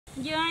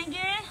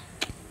जाएंगे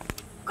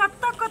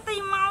कत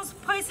मांस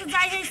फंस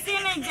जाए है से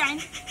नहीं जाए।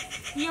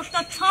 ये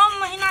तो 6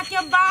 महीना के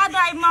बाद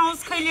आई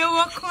मांस खैले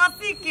वो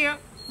खांसी के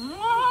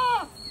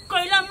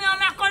कैला में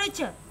हमें करे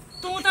छ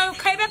तू तो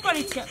खैबे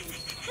करे छ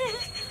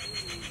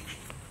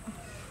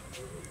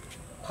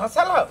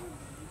फसल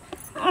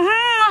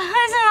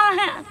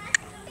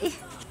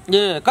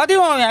ये कदी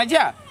हो यहाँ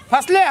जा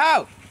फसले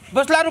आओ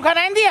बसला रुखा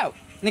नहीं दिया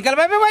निकल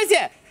भाई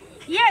वैसे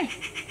ये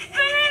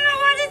न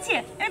बाजे छ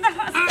एकदम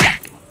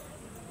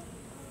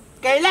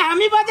कैला हम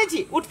ही बाजे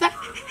छी उठता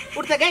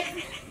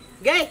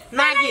गए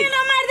नागी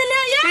ना मार दे ले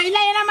कैला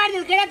ये ना मार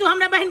दे कैला तू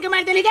हमरा बहन के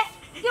मार दे के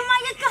ये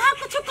मागे कहां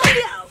कुछ कर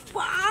लिया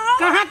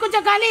कहां कुछ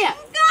कर लिया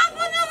कहां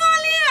कुछ कर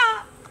लिया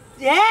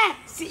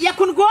ये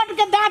खून गोट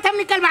के दांत हम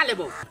निकलवा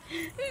लेबो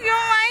यो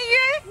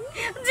मागे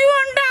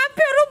जीवनडा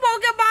फेरू बो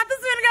के बात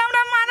सुन के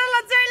हमरा मानल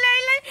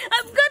चले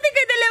अब गति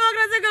कह देले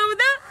ओकरा से कहू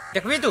द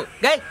देखबी तू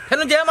गए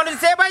फेनु जे मनुष्य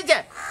से भाई जे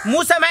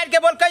मुंह से मार के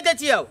बोल कह दे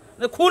छियो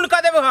खून कर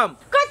देबो हम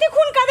कथि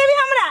खून कर देबी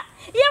हमरा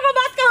एगो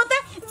बात का होता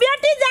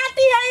बेटी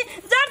जाती है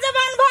जड़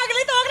जबान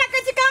भागली तो ओकरा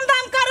कह छी काम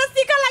धाम कर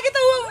सीख लागी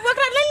तो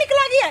ओकरा नहीं निक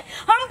लागी है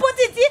हम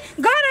पूछी छी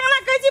घर अंगना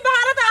कह छी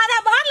भारत आधा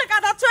बाहर लगा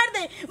दा छोड़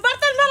दे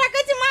बर्तन वाला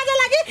कह छी माजे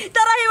लागी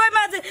तो रही ओय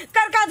में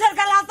करका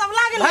झरका ला सब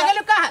लागल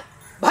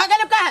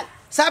भागल कहल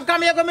सब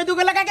काम एगो में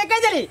दूगो लगा के कह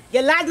देली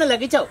ये लाज न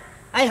लगी छौ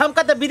आई हम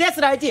कत विदेश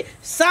रहे छी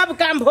सब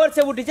काम भोर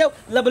से उठी छौ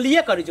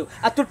लबलिए करी छौ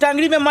आ तू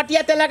टंगरी में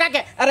मटिया तेल लगा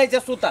के अरे जे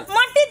सुतल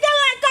मट्टी तेल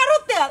नहीं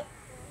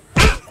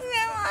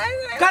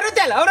करू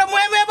तेल और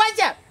मुंह में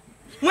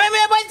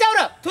बच और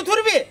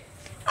थुथुर भी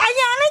आई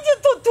आने जे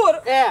थुथुर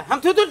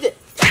हम थुथुर जे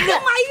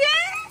माये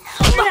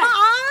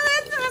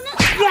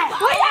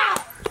भैया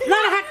ना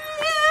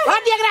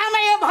हट एकरा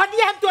में ये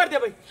हटिया हम तोड़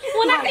देबै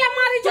ओना के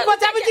मारी तू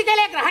बचा भी के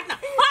ले एकरा हट ना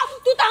हां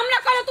तू तो हमला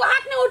करे तू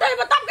हाथ नहीं उठाई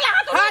तब के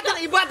हाथ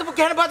ई बात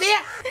केहन बदिए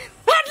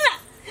हट ना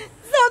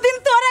 100 दिन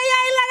तोरे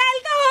यही लगाइल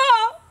तो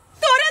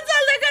तोरे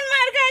चल देखन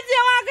मार के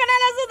जमा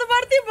कनेला सुध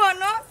बढ़ती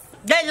बनो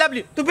गई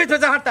लवली तू बीच में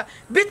जा हटता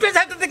बीच में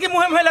जाते कि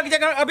मुंह में लग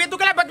जाएगा अभी तू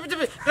कला बच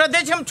दे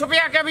हम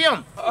छुपिया के अभी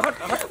हम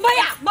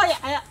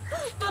भैया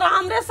तोरा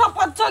हमरे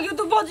शपथ छ कि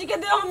तू बोजी के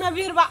दे हमें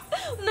वीरबा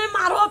नहीं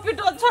मारो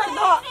पिटो छोड़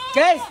दो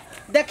गई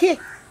देखी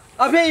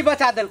अभी ही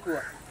बचा देल को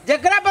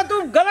जकरा पर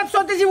तू गलत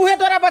सोचे छी उहे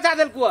तोरा बचा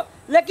देल को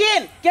लेकिन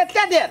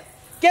कितने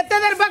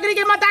देर बकरी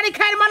के मतारी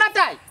खाइल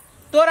मनता है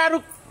तोरा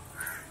रुक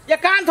ये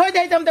कान थोई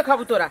दे हम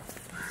देखबू तोरा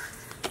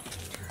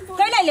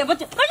कैला ले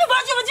बच्चे कहियो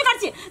बच्चे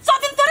करछि 100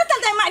 दिन तोरे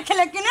चलते मार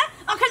खेले के ना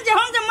अखन जे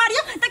हम जे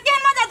मारियो त के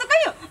न जा तो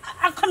कहियो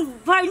अखन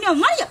भाई ने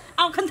मारियो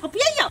अखन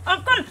थपियो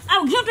अखन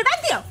अब घेट दे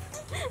दियो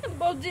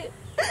बौजी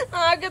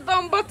आगे तो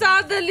हम बचा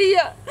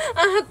देलिए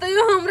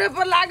तो हमरे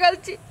पर लागल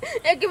छी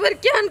एक बार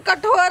केहन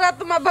कठोर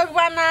आत्मा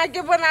भगवान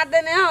आके बना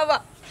देने हवा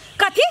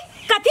कथी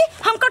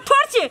हम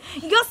कठोर छी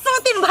यो 100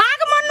 दिन भाग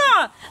मनो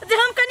जे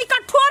हम कनी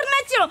कठोर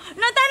न छियो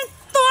न त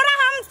तोरा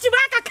हम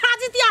चिबा के खा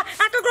जतिया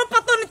आ ककरो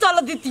पतो न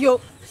चल दितियो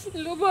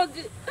लो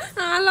बौजी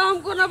आला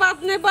हमको ना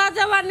बात नहीं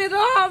बाजावा नहीं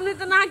रहो हमने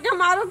तो ना के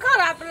हमारो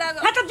खराब लगा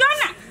हट जो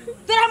ना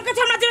तेरा हम कछ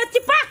हमरा जरा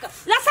चिपाक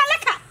लसा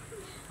लेखा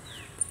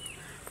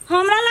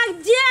हमरा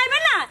लग जे आबे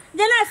ना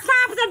जेना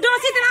सांप से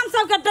डोसी त हम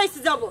सब के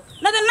डस जाबो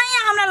न त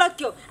नहीं हमरा लग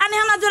क्यों आने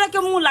हमरा जरा के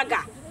मुंह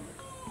लगा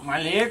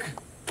मालिक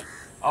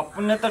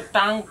अपने तो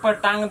टांग पर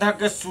टांग ध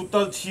के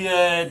सुतल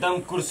छिए एकदम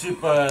कुर्सी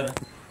पर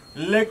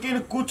लेकिन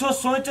कुछो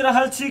सोच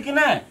रहल छी कि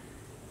नहीं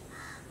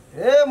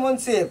हे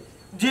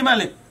मुंसिफ जी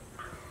मालिक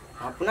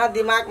अपना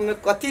दिमाग में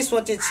कथी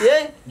सोचे छिए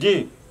जी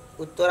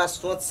उ तोरा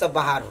सोच से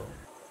बाहर हो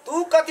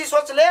तू कथी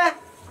सोच ले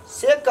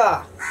से कह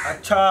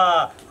अच्छा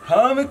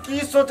हम की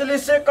सोचली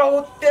से कहू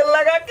तेल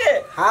लगा के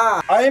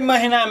हाँ आई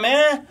महीना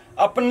में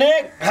अपने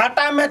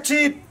घाटा में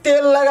छी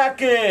तेल लगा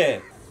के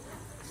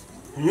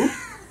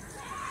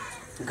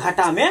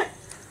घाटा में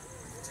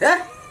है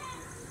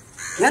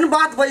केन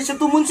बात बोली से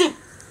तू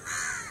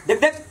मुंसिफ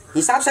देख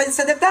हिसाब सही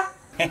से देखता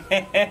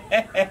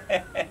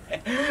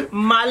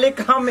मालिक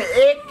हम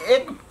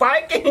एक पाई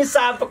के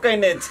हिसाब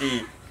कहने छी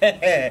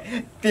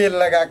तेल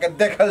लगा के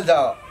देखल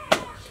जाओ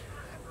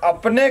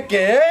अपने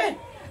के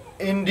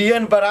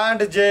इंडियन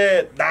ब्रांड जे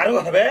दारू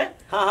हवे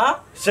हाँ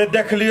से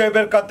देख लियो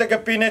बेर कते के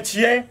पीने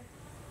छिए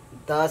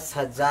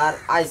 10,000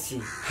 आईसी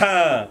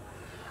हाँ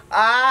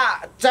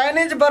आ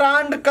चाइनीज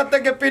ब्रांड कते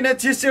के पीने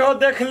छी सेहो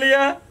देख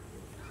लिया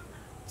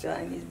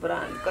चाइनीज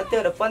ब्रांड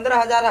कते रे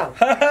 15,000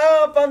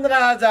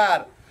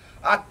 15,000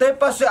 आ ते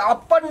पर से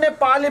अपन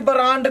नेपाली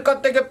ब्रांड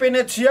कते के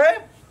पीने छिए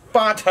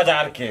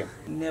 5,000 के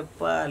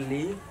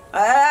नेपाली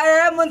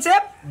ए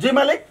मुंसिफ जी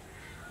मालिक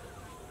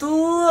तू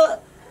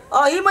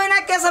अही महीना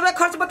के सब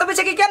खर्च बताबे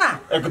छै कि केना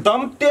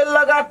एकदम तेल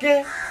लगा के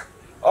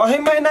अही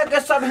महीना के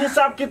सब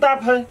हिसाब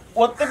किताब है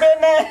ओतबे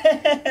ने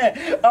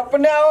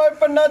अपने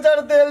पर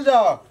नजर देल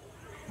जाओ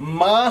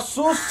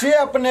मासू से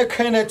अपने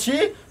खैने छी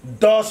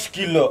 10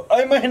 किलो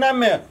अही महीना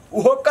में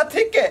वो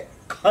कथी के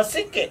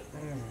खसी के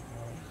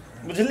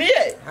बुझलिए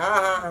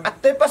हाँ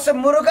ते पर से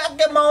मुर्गा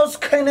के मांस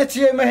खैने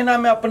छी महीना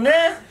में अपने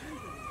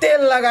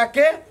तेल लगा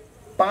के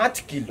 5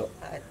 किलो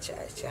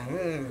अच्छा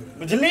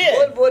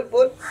बुझलिए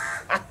बोल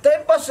आ ते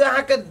पर से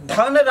अहाँ के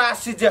धन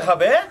राशि जे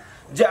हवे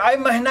जे आई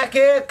महीना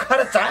के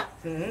खर्चा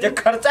जे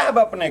खर्चा है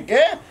अपने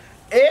के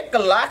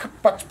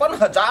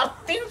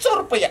 1,55,300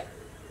 रुपया,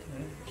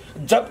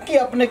 जबकि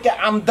अपने के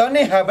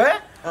आमदनी है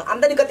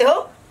आमदनी कते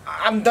हो?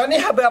 आमदनी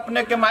है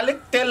अपने के मालिक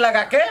तेल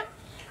लगा के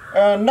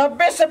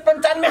 90 से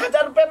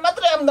 95,000 रुपया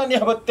मात्र आमदनी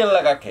है तेल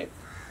लगा के।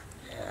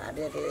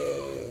 अरे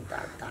रे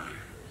दादा,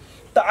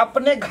 तो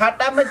अपने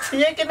घाटा में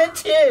छिए कि नहीं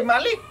छिए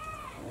मालिक?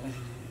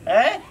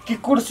 कि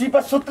कुर्सी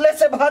पर सुतले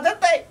से भ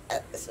जते?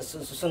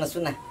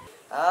 सुना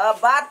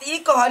बात ई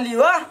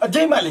कहलियो।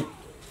 जी मालिक।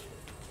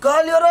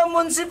 कहलियो रो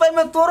मुंशी भाई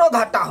में तोरो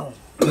घाटा हो।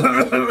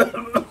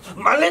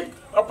 मालिक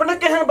अपने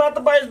केहन बात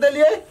बाज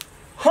दिलिए,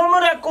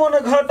 हमरा कौन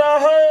घाटा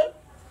है?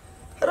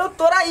 अरे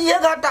तोरा ये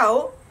घाटा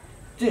हो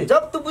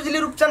जब तू बुझली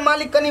रूपचन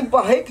मालिक कनी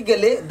बहक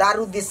गेले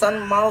दारू दिसन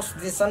मांस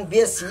दिसन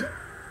बेसी।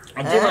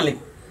 जी मालिक।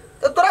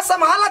 तो तोरा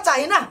संभाला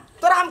चाहिए ना,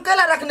 तोरा हम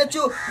कैला रखने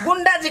छु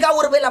गुंडा जिगा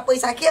उड़बेला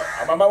पैसा के।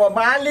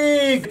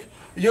 मालिक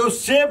यो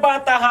से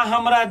बात अहाँ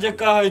हमरा जे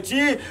कहै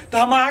छी तो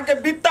हम अहाँ के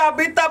बिता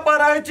बिता पर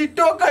रहै छी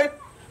टोकै,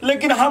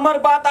 लेकिन हमर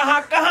बात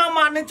अहाँ कहाँ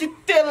माने छी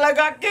तेल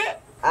लगा के?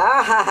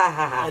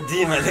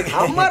 जी मालिक।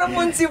 हमर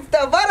मुंशी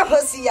तो बड़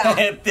होशियार,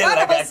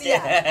 बड़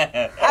होशियार।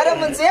 अरे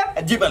मुंशी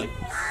जी मालिक,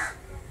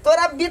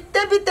 तोरा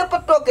बिते बिते पर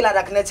टोकला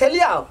रखने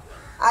छलिया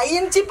आ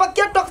इंची पर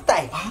के टोकता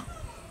है?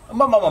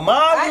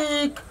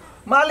 मालिक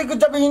मालिक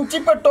जब इंची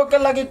पर टोके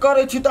लगे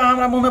करे छी तो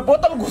हमरा मुंह में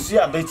बोतल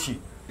घुसिया दै छी।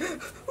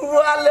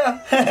 वाले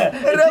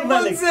अरे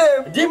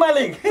मुंशी जी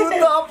मालिक, तू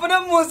तो अपने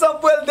मुंह से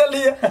बोल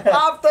देली,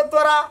 अब तो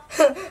तोरा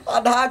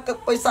आधा के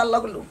पैसा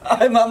लगलू।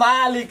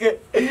 मालिक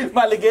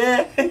मालिक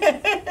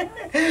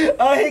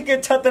अही के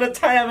छत्र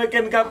छाया में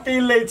केनका पी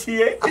ले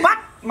छिए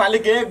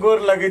मालिक,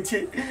 गोर लगे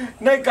छी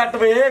नहीं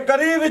कटबे,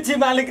 गरीब छी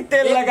मालिक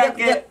तेल लगा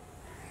के।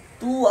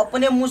 तू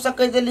अपने मुंह से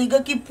कह देली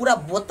कि पूरा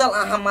बोतल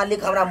आहा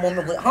मालिक हमरा मुंह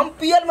में, हम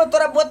पियल में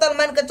तोरा बोतल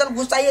मान के चल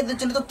घुसाइए दे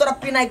चली, तो तोरा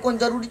पीनाई कौन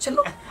जरूरी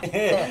छलो?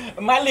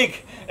 मालिक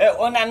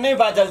ओना नहीं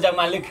बाजल जा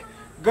मालिक,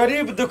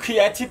 गरीब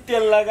दुखिया छी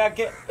तेल लगा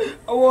के,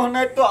 वो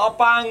नहीं तो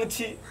अपांग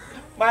छी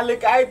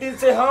मालिक, आई दिन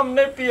से हम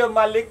नहीं पियो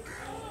मालिक।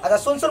 अच्छा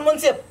सुन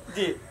मुंशी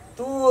जी,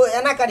 तू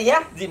एना करिया।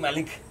 जी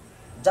मालिक।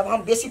 जब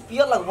हम बेसी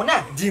पियो लगबो ना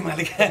जी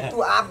मालिक,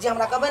 तू आप जे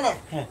हमरा कहबे ना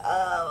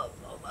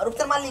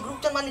रूपचन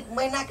मालिक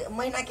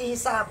महीना के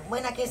हिसाब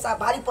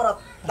भारी पड़त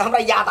तो हमरा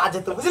याद आ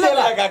जेतो, बुझले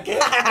लगा के।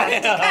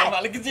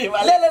 मालिक जी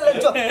मालिक, ले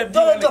जो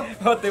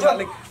होते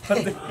मालिक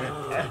होते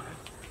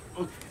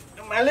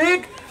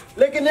मालिक।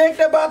 लेकिन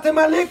एक बात है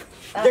मालिक,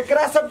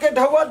 जेकरा सबके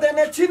ढवा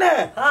देने छी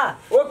ने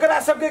ओकरा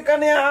सबके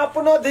कने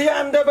अपनो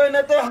ध्यान देबे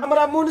न तो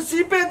हमरा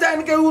मुंशी पे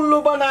जान के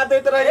उल्लू बना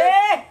देत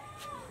रहे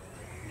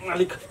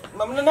मालिक।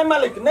 नहीं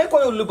मालिक नहीं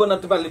कोई उल्लू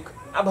बनत मालिक,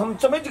 अब हम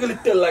समझ गेली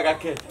तेल लगा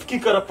के की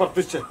करब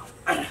पड़ते छै।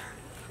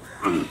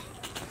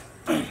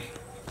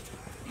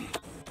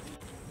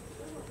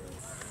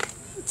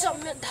 जब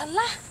में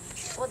ढल्ला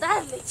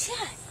उधार ले छे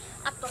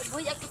आ तो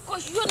भैया के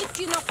कहियो नहीं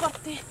कीना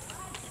पड़ते,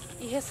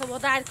 इहे सब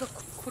उधार के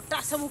खुट्टा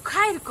सब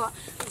उखाड़ के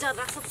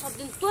जरा सब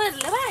दिन तोड़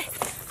लेबे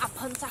आ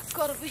भंसा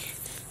करबे।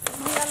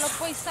 भैया लो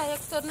पैसा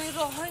एक तो नहीं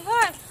रहे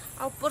है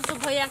आ ऊपर से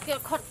भैया के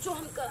खर्चो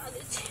हम करा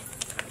दे छे,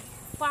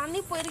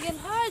 पानी पड़ गेल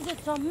है जे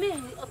जम्मे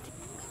है अथी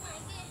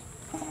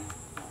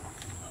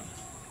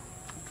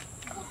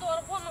उधर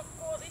कोन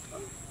कोरी।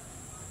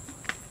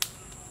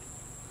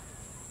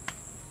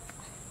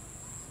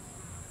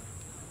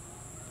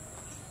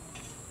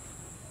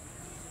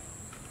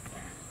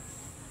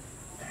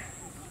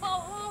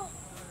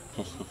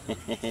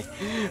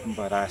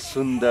 बड़ा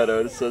सुंदर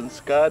और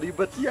संस्कारी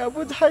बतिया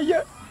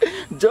बुझाइया,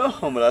 जो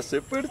हमरा से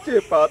परिचय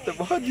पात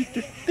भजित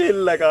तेल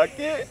लगा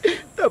के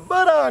तो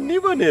बड़ा नहीं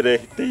बने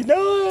रहते ना।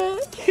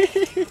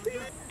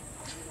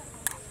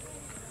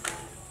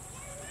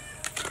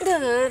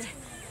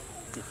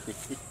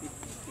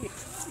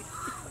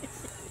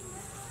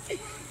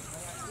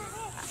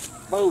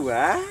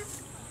 बउआ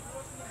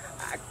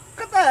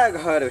कता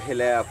घर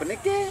भेले अपने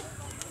के?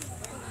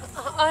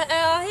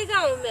 अही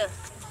गाँव में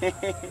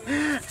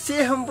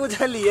से हम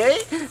बुझलिए,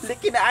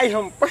 लेकिन आई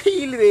हम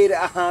पहिल बेर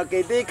अहाँ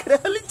के देख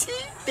रहल छी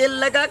तेल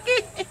लगा के।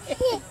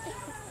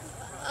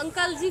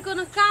 अंकल जी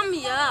कोनो काम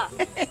या?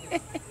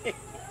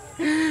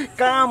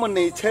 काम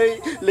नहीं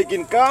छै,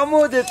 लेकिन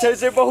कामो जे छै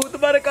से बहुत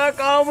बड़का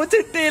काम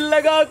छै तेल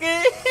लगा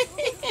के।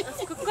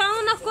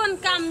 कौन ना कौन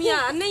काम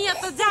या नहीं या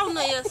तो जाओ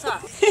ना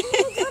ऐसा।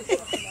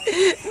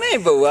 नहीं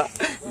बउआ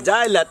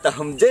जायला तो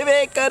हम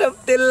जेबे करब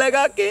तेल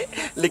लगा के,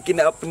 लेकिन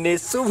अपने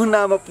शुभ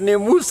नाम अपने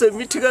मुंह से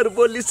मिठगर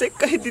बोली से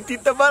कह देती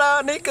तो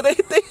बड़ा नहीं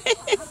रहते।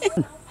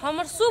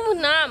 हमर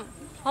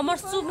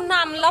शुभ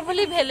नाम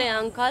लवली भेले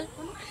अंकल।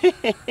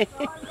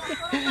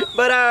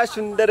 बड़ा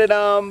सुंदर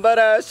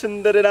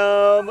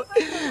नाम,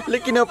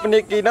 लेकिन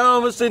अपने के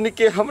नाम सुन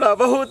के हमरा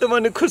बहुत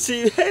मन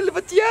खुशी भेल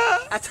बचिया।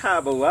 अच्छा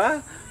बउआ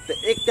तो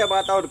एक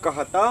बात और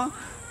कहता,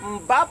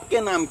 बाप के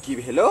नाम की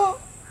भेलो?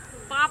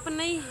 बाप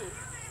नहीं है।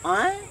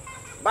 आए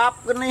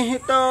बाप नहीं है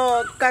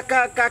तो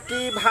काका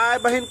काकी भाई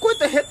बहन कोई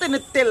तो हेते न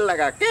तेल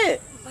लगा के?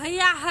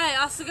 भैया है,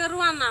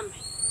 असगरुआ नाम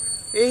है।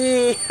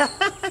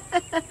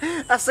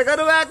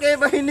 असगरुआ के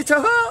बहन छो,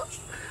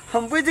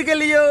 हम बुझ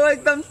गेलियो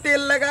एकदम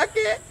तेल लगा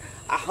के।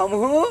 आ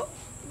हमहू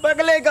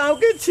बगले गांव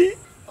के छी।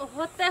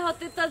 होते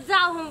होते तो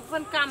जाओ हम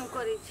अपन काम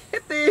करे छी।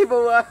 हेते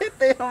बउआ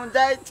हेते हम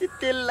जाय छी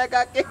तेल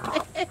लगा के।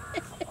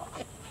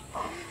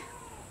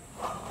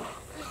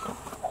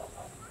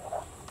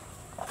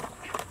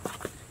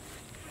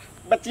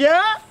 बचिया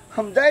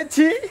हम जाय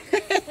छी।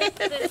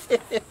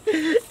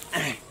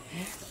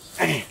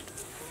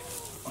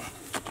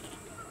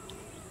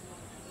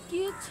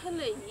 के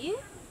छले ये,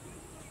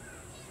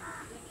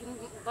 लेकिन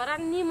बड़ा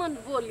नीमन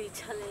बोली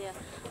छले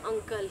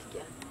अंकल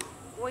के।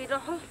 वही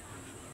रहो